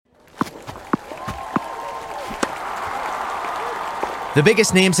The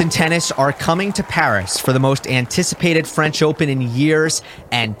biggest names in tennis are coming to Paris for the most anticipated French Open in years,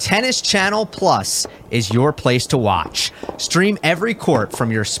 and Tennis Channel Plus is your place to watch. Stream every court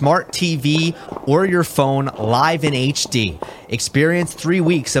from your smart TV or your phone live in HD. Experience 3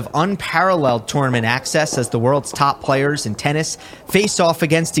 weeks of unparalleled tournament access as the world's top players in tennis face off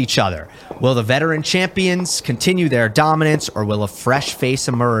against each other. Will the veteran champions continue their dominance, or will a fresh face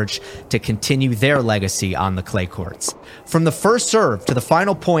emerge to continue their legacy on the clay courts? From the first serve to the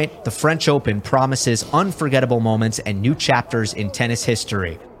final point, the French Open promises unforgettable moments and new chapters in tennis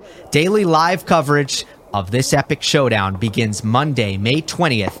history. Daily live coverage of this epic showdown begins Monday, May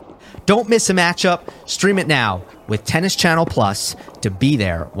 20th. Don't miss a matchup. Stream it now with Tennis Channel Plus to be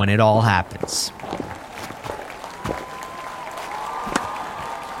there when it all happens.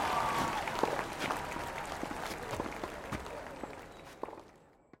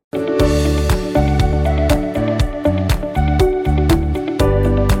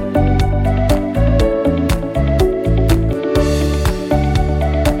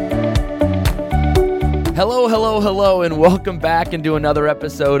 Hello, and welcome back into another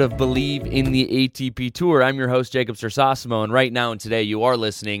episode of Believe in the ATP Tour. I'm your host, Jacob Sersosimo, and right now and today you are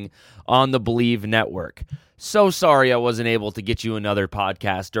listening on the Believe Network. So sorry I wasn't able to get you another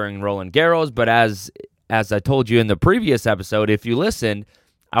podcast during Roland Garros, but as I told you in the previous episode, if you listened,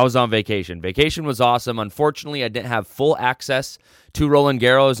 I was on vacation. Vacation was awesome. Unfortunately, I didn't have full access to Roland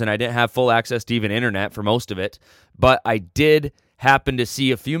Garros, and I didn't have full access to even internet for most of it, but I did happen to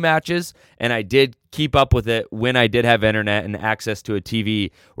see a few matches, and I did keep up with it when I did have internet and access to a TV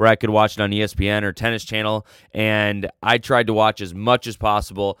where I could watch it on ESPN or Tennis Channel, and I tried to watch as much as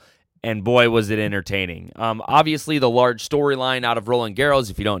possible, and boy, was it entertaining. Obviously, the large storyline out of Roland Garros,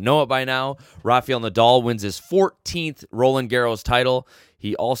 if you don't know it by now, Rafael Nadal wins his 14th Roland Garros title.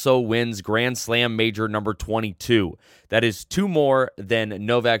 He also wins Grand Slam Major number 22. That is 2 more than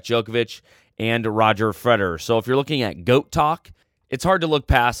Novak Djokovic and Roger Federer. So if you're looking at GOAT talk, it's hard to look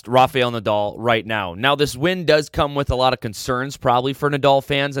past Rafael Nadal right now. Now, this win does come with a lot of concerns probably for Nadal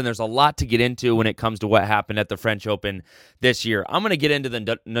fans, and there's a lot to get into when it comes to what happened at the French Open this year. I'm going to get into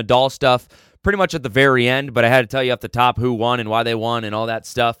the Nadal stuff pretty much at the very end, but I had to tell you off the top who won and why they won and all that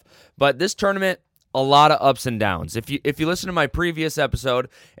stuff. But this tournament, a lot of ups and downs. If you listen to my previous episode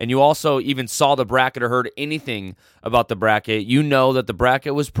and you also even saw the bracket or heard anything about the bracket, you know that the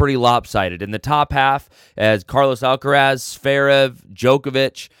bracket was pretty lopsided. In the top half, as Carlos Alcaraz, Zverev,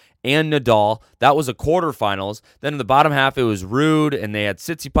 Djokovic, and Nadal, that was a quarterfinals. Then in the bottom half, it was Ruud, and they had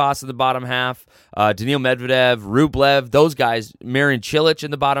Tsitsipas in the bottom half, Daniil Medvedev, Rublev, those guys, Marin Cilic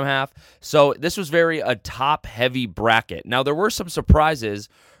in the bottom half. So this was very a top-heavy bracket. Now, there were some surprises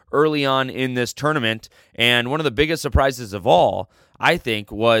early on in this tournament, and one of the biggest surprises of all, I think,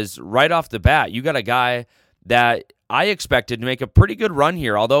 was right off the bat, you got a guy that I expected to make a pretty good run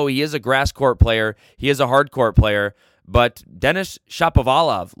here, although he is a grass court player, he is a hard court player, but Denis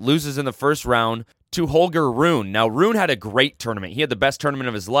Shapovalov loses in the first round to Holger Rune. Now, Rune had a great tournament. He had the best tournament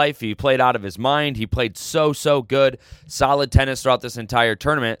of his life. He played out of his mind. He played so good, solid tennis throughout this entire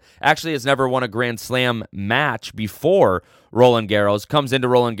tournament. Actually has never won a Grand Slam match before Roland Garros, comes into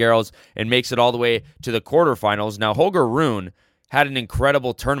Roland Garros and makes it all the way to the quarterfinals. Now, Holger Rune had an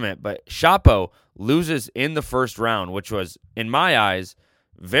incredible tournament, but Shapo loses in the first round, which was, in my eyes,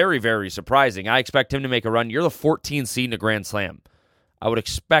 very, very surprising. I expect him to make a run. You're the 14th seed in a Grand Slam. I would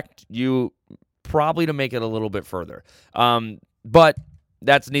expect you probably to make it a little bit further. But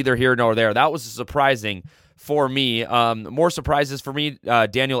that's neither here nor there. That was surprising for me. More surprises for me,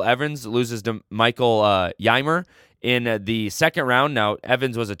 Daniel Evans loses to Michael Ymer in the second round. Now,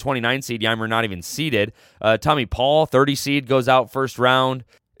 Evans was a 29 seed, Ymer not even seeded. Tommy Paul, 30 seed, goes out first round.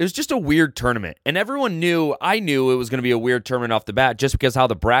 It was just a weird tournament, and everyone knew, I knew it was going to be a weird tournament off the bat just because how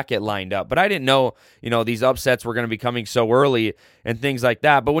the bracket lined up, but I didn't know, these upsets were going to be coming so early and things like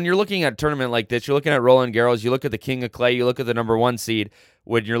that. But when you're looking at a tournament like this, you're looking at Roland Garros, you look at the King of Clay, you look at the number 1 seed,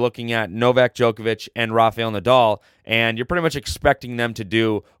 when you're looking at Novak Djokovic and Rafael Nadal, and you're pretty much expecting them to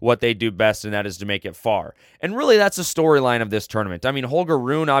do what they do best, and that is to make it far. And really, that's the storyline of this tournament. I mean, Holger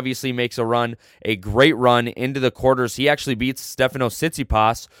Rune obviously makes a great run into the quarters. He actually beats Stefanos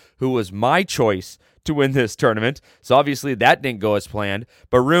Tsitsipas, who was my choice to win this tournament. So obviously that didn't go as planned,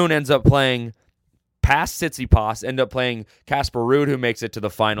 but Rune ends up playing past Tsitsipas, end up playing Casper Ruud, who makes it to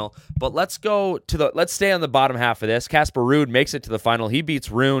the final. But let's stay on the bottom half of this. Casper Ruud makes it to the final. He beats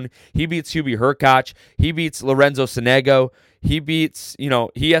Rune. He beats Hubie Hurkacz. He beats Lorenzo Sonego. He beats,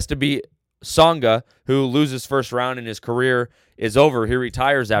 he has to beat Tsonga, who loses first round and his career is over. He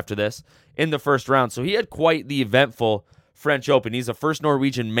retires after this in the first round. So he had quite the eventful French Open. He's the first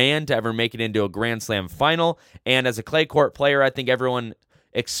Norwegian man to ever make it into a Grand Slam final. And as a clay court player, I think everyone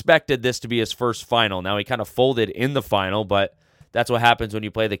expected this to be his first final. Now, he kind of folded in the final, but that's what happens when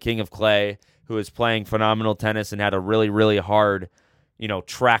you play the king of clay, who is playing phenomenal tennis and had a really, really hard,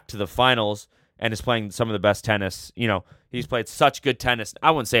 track to the finals, and is playing some of the best tennis. He's played such good tennis.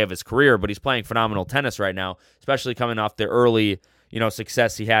 I wouldn't say of his career, but he's playing phenomenal tennis right now, especially coming off the early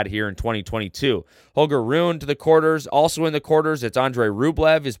success he had here in 2022. Holger Rune to the quarters. Also in the quarters, it's Andrei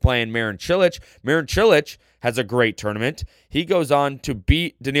Rublev is playing Marin Cilic. Marin Cilic has a great tournament. He goes on to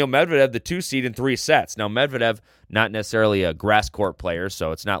beat Daniil Medvedev, the 2 seed, in 3 sets. Now, Medvedev, not necessarily a grass court player,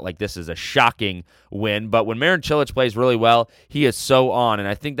 so it's not like this is a shocking win. But when Marin Cilic plays really well, he is so on, and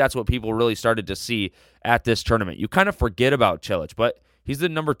I think that's what people really started to see at this tournament. You kind of forget about Cilic, but he's the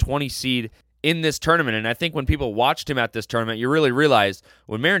number 20 seed in this tournament, and I think when people watched him at this tournament, you really realize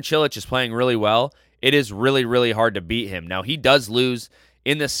when Marin Cilic is playing really well, it is really, really hard to beat him. Now, he does lose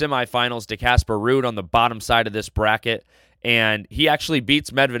in the semifinals to Casper Ruud on the bottom side of this bracket, and he actually beats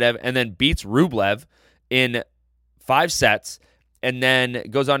Medvedev and then beats Rublev in 5 sets, and then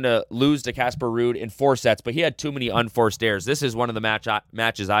goes on to lose to Casper Ruud in 4 sets, but he had too many unforced errors. This is one of the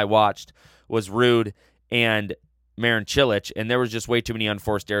matches I watched, was Ruud and Marin Cilic, and there was just way too many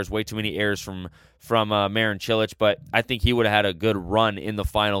unforced errors, way too many errors from Marin Cilic, but I think he would have had a good run in the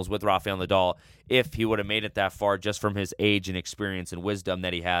finals with Rafael Nadal if he would have made it that far, just from his age and experience and wisdom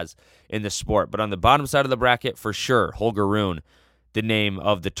that he has in the sport. But on the bottom side of the bracket, for sure, Holger Rune, the name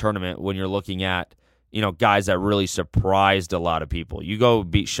of the tournament when you're looking at guys that really surprised a lot of people. You go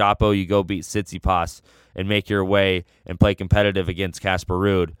beat Shapo, you go beat Tsitsipas, and make your way and play competitive against Casper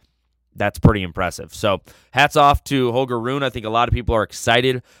Ruud. That's pretty impressive. So hats off to Holger Rune. I think a lot of people are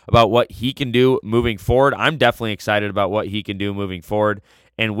excited about what he can do moving forward. I'm definitely excited about what he can do moving forward.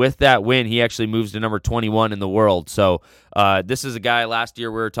 And with that win, he actually moves to number 21 in the world. So this is a guy last year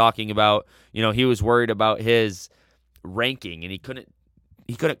we were talking about, he was worried about his ranking, and he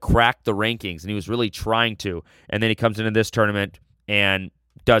couldn't crack the rankings, and he was really trying to. And then he comes into this tournament and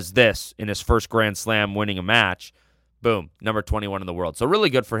does this in his first Grand Slam, winning a match. Boom, number 21 in the world. So really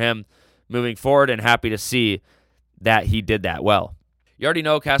good for him moving forward, and happy to see that he did that well. You already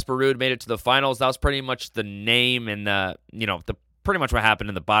know Casper Ruud made it to the finals. That was pretty much the name and the pretty much what happened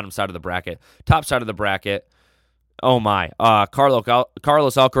in the bottom side of the bracket. Top side of the bracket, oh my. Carlos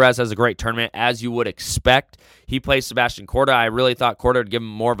Alcaraz has a great tournament, as you would expect. He plays Sebastian Korda. I really thought Korda would give him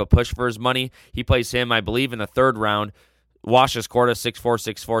more of a push for his money. He plays him, I believe, in the 3rd round. Washes Korda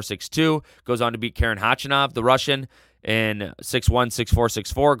 6-4, 6-4, 6-2. Goes on to beat Karen Khachanov, the Russian, in 6-1,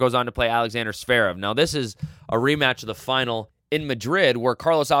 6-4, 6-4. Goes on to play Alexander Zverev. Now, this is a rematch of the final in Madrid, where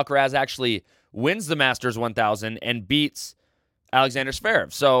Carlos Alcaraz actually wins the Masters 1000 and beats Alexander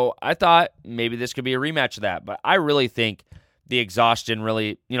Zverev. So I thought maybe this could be a rematch of that, but I really think the exhaustion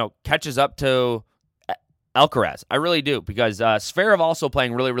really, catches up to Alcaraz. I really do, because Zverev also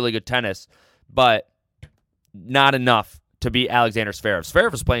playing really, really good tennis, but not enough to beat Alexander Zverev.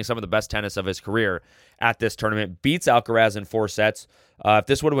 Zverev is playing some of the best tennis of his career at this tournament, beats Alcaraz in 4 sets. If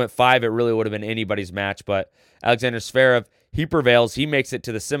this would have went 5, it really would have been anybody's match, but Alexander Zverev, he prevails. He makes it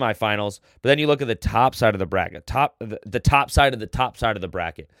to the semifinals. But then you look at the top side of the bracket, the top side of the top side of the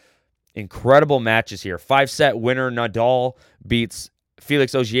bracket. Incredible matches here. 5-set winner Nadal beats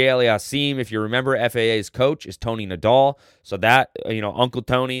Felix Auger-Aliassime. If you remember, FAA's coach is Tony Nadal. So that, Uncle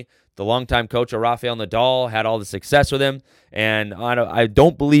Tony, the longtime coach of Rafael Nadal, had all the success with him. And I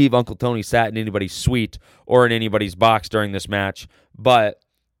don't believe Uncle Tony sat in anybody's suite or in anybody's box during this match. But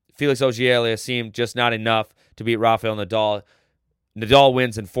Felix Auger-Aliassime, just not enough to beat Rafael Nadal. Nadal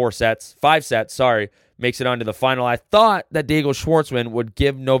wins in 5 sets, makes it on to the final. I thought that Diego Schwartzman would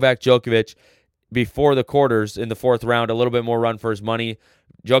give Novak Djokovic before the quarters in the 4th round a little bit more run for his money.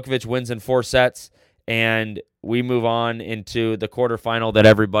 Djokovic wins in 4 sets, and we move on into the quarterfinal that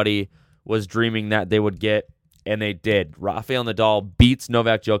everybody was dreaming that they would get, and they did. Rafael Nadal beats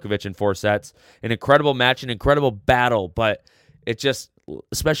Novak Djokovic in 4 sets. An incredible match, an incredible battle, but it just,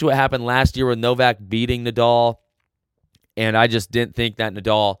 especially what happened last year with Novak beating Nadal, and I just didn't think that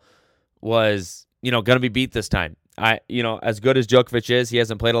Nadal was, going to be beat this time. As good as Djokovic is, he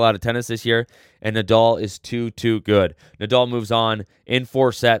hasn't played a lot of tennis this year, and Nadal is too good. Nadal moves on in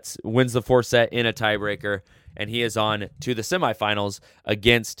 4 sets, wins the 4th set in a tiebreaker, and he is on to the semifinals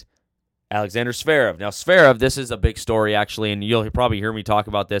against Alexander Zverev. Now, Zverev, this is a big story, actually, and you'll probably hear me talk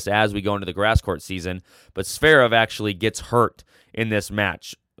about this as we go into the grass court season, but Zverev actually gets hurt in this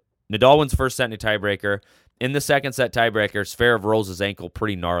match. Nadal wins the 1st set in a tiebreaker, in the second set tiebreaker, Zverev rolls his ankle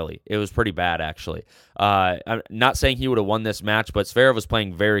pretty gnarly. It was pretty bad, actually. I'm not saying he would have won this match, but Zverev was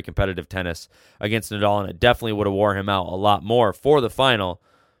playing very competitive tennis against Nadal, and it definitely would have wore him out a lot more for the final.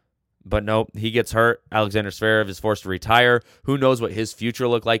 But nope, he gets hurt. Alexander Zverev is forced to retire. Who knows what his future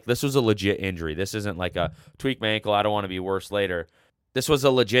looked like? This was a legit injury. This isn't like a tweak my ankle, I don't want to be worse later. This was a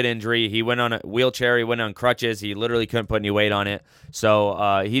legit injury. He went on a wheelchair. He went on crutches. He literally couldn't put any weight on it.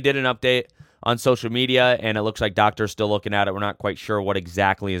 So he did an update on social media, and it looks like doctors still looking at it. We're not quite sure what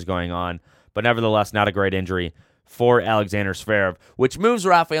exactly is going on. But nevertheless, not a great injury for Alexander Zverev, which moves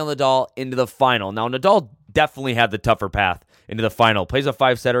Rafael Nadal into the final. Now, Nadal definitely had the tougher path into the final. Plays a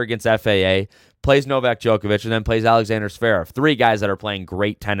 5-setter against FAA, plays Novak Djokovic, and then plays Alexander Zverev. 3 guys that are playing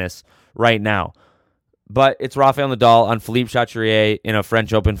great tennis right now. But it's Rafael Nadal on Philippe Chatrier in a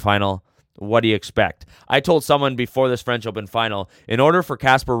French Open final. What do you expect? I told someone before this French Open final, in order for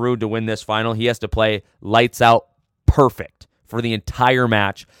Casper Ruud to win this final, he has to play lights out perfect for the entire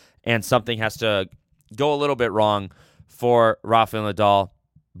match, and something has to go a little bit wrong for Rafael Nadal,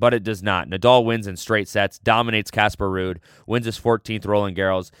 but it does not. Nadal wins in straight sets, dominates Casper Ruud, wins his 14th Roland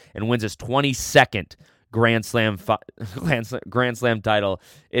Garros, and wins his 22nd Grand Slam title.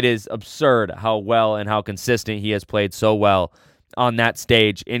 It is absurd how well and how consistent he has played so well on that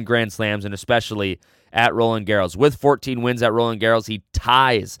stage in Grand Slams, and especially at Roland Garros. With 14 wins at Roland Garros, he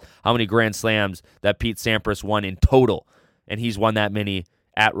ties how many Grand Slams that Pete Sampras won in total, and he's won that many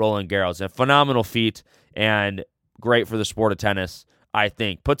at Roland Garros. A phenomenal feat and great for the sport of tennis, I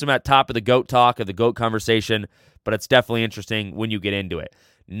think. Puts him at top of the GOAT talk, of the GOAT conversation, but it's definitely interesting when you get into it.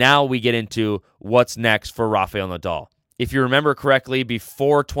 Now we get into what's next for Rafael Nadal. If you remember correctly,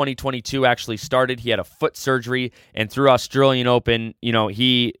 before 2022 actually started, he had a foot surgery, and through Australian Open,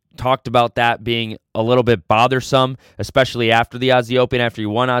 he talked about that being a little bit bothersome, especially after the Aussie Open. After he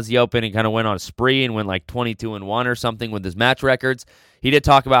won Aussie Open, he kind of went on a spree and went like 22-1 or something with his match records. He did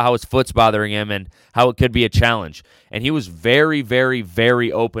talk about how his foot's bothering him and how it could be a challenge. And he was very, very,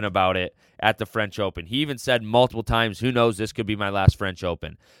 very open about it at the French Open. He even said multiple times, who knows, this could be my last French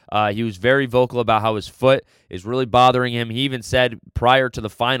Open. He was very vocal about how his foot is really bothering him. He even said prior to the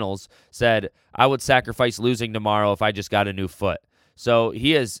finals, I would sacrifice losing tomorrow if I just got a new foot. So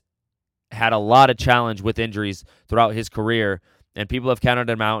he has had a lot of challenge with injuries throughout his career, and people have counted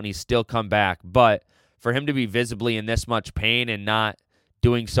him out, and he's still come back. But for him to be visibly in this much pain and not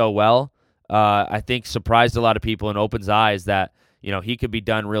doing so well, I think surprised a lot of people and opens eyes that he could be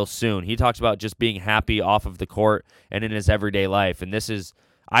done real soon. He talks about just being happy off of the court and in his everyday life. And this is,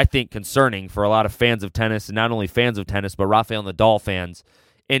 I think, concerning for a lot of fans of tennis, and not only fans of tennis, but Rafael Nadal fans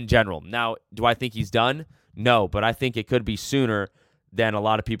in general. Now, do I think he's done? No, but I think it could be sooner than a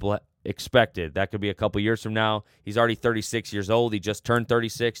lot of people expected. That could be a couple years from now. He's already 36 years old. He just turned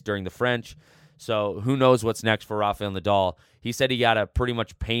 36 during the French. So who knows what's next for Rafael Nadal. He said he got a pretty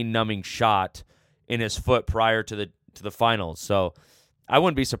much pain-numbing shot in his foot prior to the finals. So I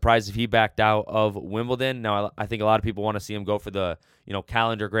wouldn't be surprised if he backed out of Wimbledon. Now, I think a lot of people want to see him go for the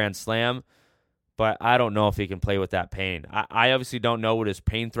calendar Grand Slam, but I don't know if he can play with that pain. I obviously don't know what his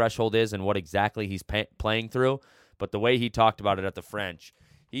pain threshold is and what exactly he's playing through, but the way he talked about it at the French,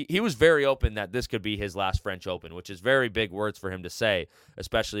 he was very open that this could be his last French Open, which is very big words for him to say,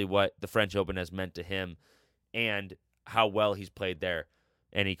 especially what the French Open has meant to him and how well he's played there.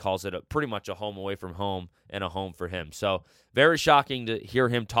 And he calls it pretty much a home away from home and a home for him. So very shocking to hear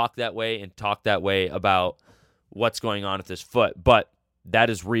him talk that way about what's going on with his foot. But that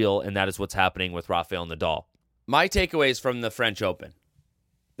is real, and that is what's happening with Rafael Nadal. My takeaways from the French Open.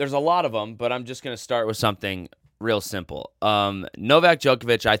 There's a lot of them, but I'm just going to start with something real simple. Novak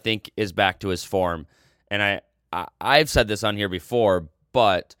Djokovic, I think, is back to his form. And I've said this on here before,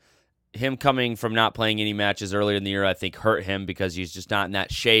 but him coming from not playing any matches earlier in the year, I think, hurt him because he's just not in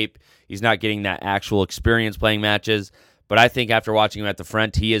that shape. He's not getting that actual experience playing matches. But I think after watching him at the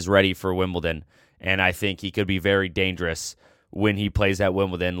French, he is ready for Wimbledon. And I think he could be very dangerous when he plays at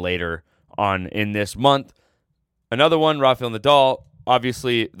Wimbledon later on in this month. Another one, Rafael Nadal,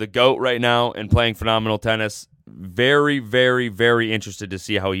 obviously the GOAT right now and playing phenomenal tennis. Very, very, very interested to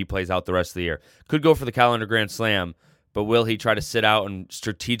see how he plays out the rest of the year. Could go for the calendar Grand Slam, but will he try to sit out and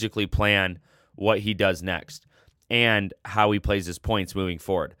strategically plan what he does next and how he plays his points moving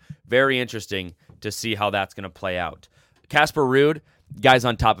forward? Very interesting to see how that's going to play out. Casper Ruud, guy's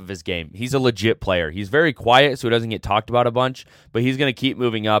on top of his game. He's a legit player. He's very quiet, so he doesn't get talked about a bunch, but he's going to keep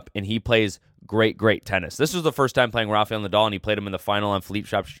moving up, and he plays great, great tennis. This was the first time playing Rafael Nadal, and he played him in the final on Philippe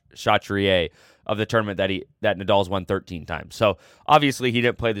Chatrier of the tournament that Nadal's won 13 times. So obviously he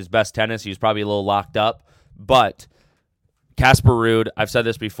didn't play his best tennis. He was probably a little locked up, but Casper Ruud, I've said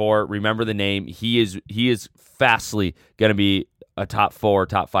this before. Remember the name. He is fastly going to be a top 4,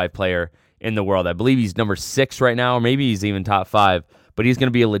 top 5 player in the world. I believe he's number 6 right now, or maybe he's even top 5. But he's going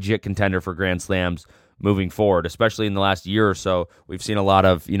to be a legit contender for Grand Slams moving forward, especially in the last year or so. We've seen a lot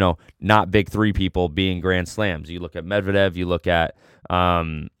of, not big 3 people being Grand Slams. You look at Medvedev, you look at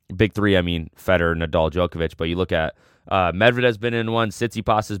big 3, I mean Federer, Nadal, Djokovic, but you look at Medvedev's been in one,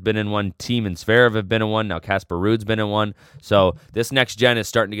 Tsitsipas has been in one, Thiem and Zverev have been in one, now Casper Ruud's been in one. So this next gen is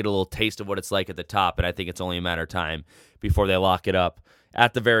starting to get a little taste of what it's like at the top, and I think it's only a matter of time before they lock it up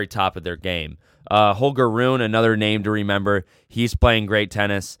at the very top of their game. Holger Rune, another name to remember. He's playing great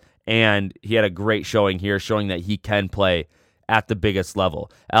tennis, and he had a great showing here, showing that he can play at the biggest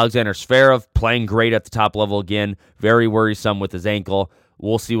level. Alexander Zverev playing great at the top level again, very worrisome with his ankle.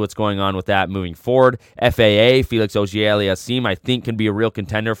 We'll see what's going on with that moving forward. FAA, Felix Auger-Aliassime, I think can be a real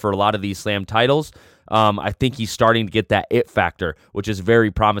contender for a lot of these slam titles. I think he's starting to get that it factor, which is very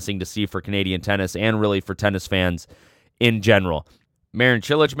promising to see for Canadian tennis and really for tennis fans in general. Marin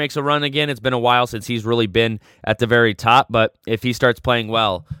Cilic makes a run again. It's been a while since he's really been at the very top, but if he starts playing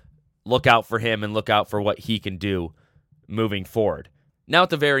well, look out for him and look out for what he can do moving forward. Now at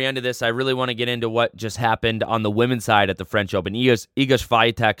the very end of this, I really want to get into what just happened on the women's side at the French Open. Iga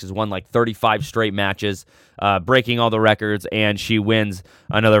Swiatek has won like 35 straight matches, breaking all the records, and she wins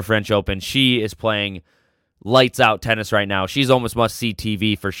another French Open. She is playing lights out tennis right now. She's almost must-see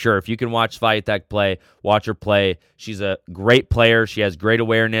TV for sure. If you can watch Swiatek play, watch her play. She's a great player. She has great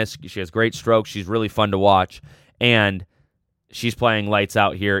awareness. She has great strokes. She's really fun to watch, and she's playing lights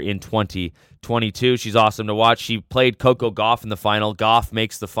out here in 2022. She's awesome to watch. She played Coco Gauff in the final. Gauff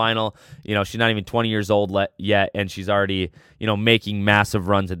makes the final. She's not even 20 years old yet, and she's already, making massive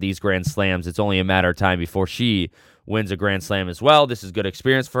runs at these Grand Slams. It's only a matter of time before she wins a Grand Slam as well. This is good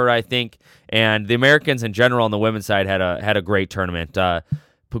experience for her, I think. And the Americans in general on the women's side had a great tournament.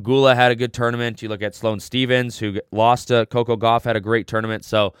 Pegula had a good tournament. You look at Sloane Stephens, who lost to Coco Gauff, had a great tournament.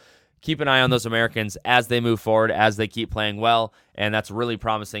 So keep an eye on those Americans as they move forward, as they keep playing well, and that's really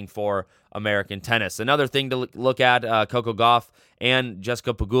promising for American tennis. Another thing to look at, Coco Gauff and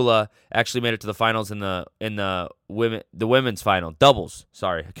Jessica Pegula actually made it to the finals in the women's final. Doubles,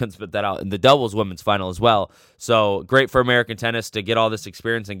 sorry, I couldn't spit that out. In the doubles women's final as well. So great for American tennis to get all this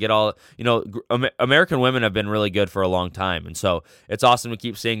experience and get all, American women have been really good for a long time, and so it's awesome to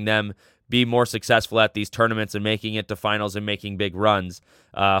keep seeing them be more successful at these tournaments and making it to finals and making big runs.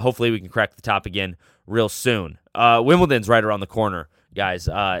 Hopefully we can crack the top again real soon. Wimbledon's right around the corner, guys.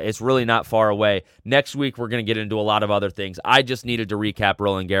 It's really not far away. Next week we're going to get into a lot of other things. I just needed to recap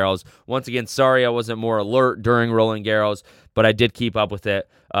Roland Garros. Once again, sorry I wasn't more alert during Roland Garros, but I did keep up with it.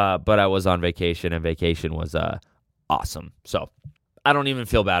 But I was on vacation, and vacation was awesome. So I don't even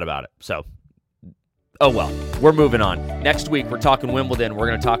feel bad about it. So oh well, we're moving on. Next week, we're talking Wimbledon. We're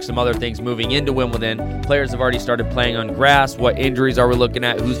going to talk some other things moving into Wimbledon. Players have already started playing on grass. What injuries are we looking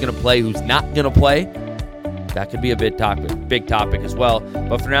at? Who's going to play? Who's not going to play? That could be a big topic as well.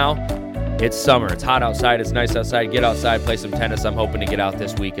 But for now, it's summer. It's hot outside. It's nice outside. Get outside, play some tennis. I'm hoping to get out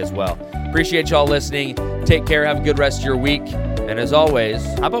this week as well. Appreciate y'all listening. Take care. Have a good rest of your week. And as always,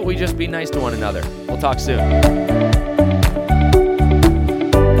 how about we just be nice to one another? We'll talk soon.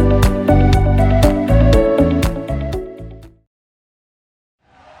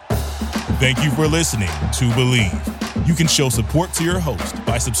 Thank you for listening to Believe. You can show support to your host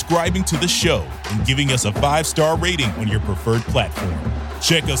by subscribing to the show and giving us a 5-star rating on your preferred platform.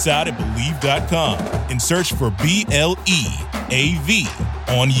 Check us out at Believe.com and search for BLEAV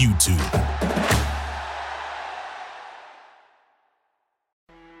on YouTube.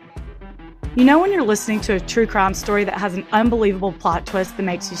 You know when you're listening to a true crime story that has an unbelievable plot twist that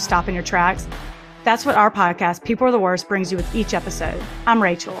makes you stop in your tracks? That's what our podcast, People Are the Worst, brings you with each episode. I'm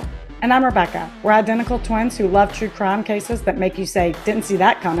Rachel. And I'm Rebecca. We're identical twins who love true crime cases that make you say, didn't see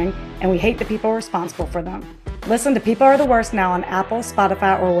that coming, and we hate the people responsible for them. Listen to People Are the Worst now on Apple,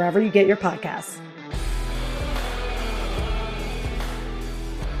 Spotify, or wherever you get your podcasts.